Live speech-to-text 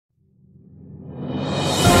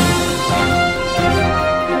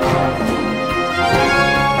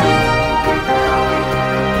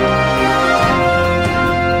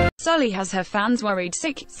Sulli has her fans worried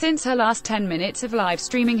sick, since her last 10 minutes of live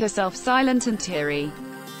streaming herself silent and teary.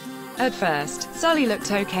 At first, Sulli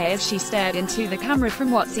looked okay as she stared into the camera from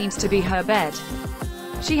what seems to be her bed.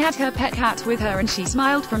 She had her pet cat with her and she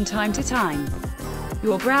smiled from time to time.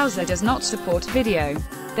 Your browser does not support video.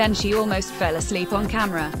 Then she almost fell asleep on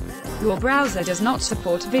camera. Your browser does not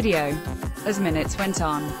support video. As minutes went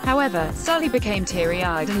on, however, Sulli became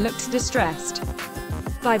teary-eyed and looked distressed.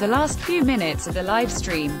 By the last few minutes of the live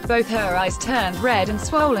stream, both her eyes turned red and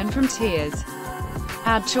swollen from tears.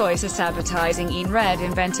 Ad choice is advertising in red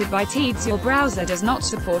invented by Teeds. Your browser does not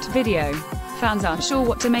support video. Fans aren't sure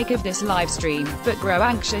what to make of this live stream, but grow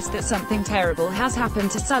anxious that something terrible has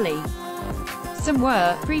happened to Sulli. Some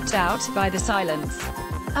were freaked out by the silence.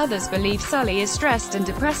 Others believe Sulli is stressed and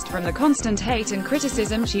depressed from the constant hate and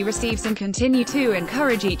criticism she receives and continue to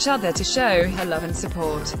encourage each other to show her love and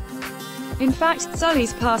support. In fact,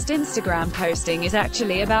 Sulli's past Instagram posting is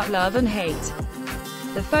actually about love and hate.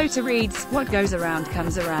 The photo reads, "What goes around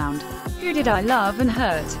comes around. Who did I love and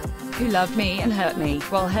hurt? Who loved me and hurt me?"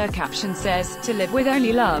 While her caption says, "To live with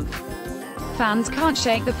only love." Fans can't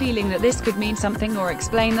shake the feeling that this could mean something or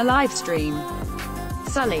explain the live stream.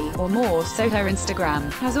 Sulli, or more so her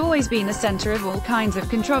Instagram, has always been the center of all kinds of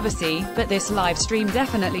controversy, but this live stream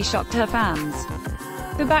definitely shocked her fans.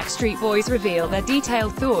 The Backstreet Boys reveal their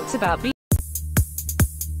detailed thoughts about being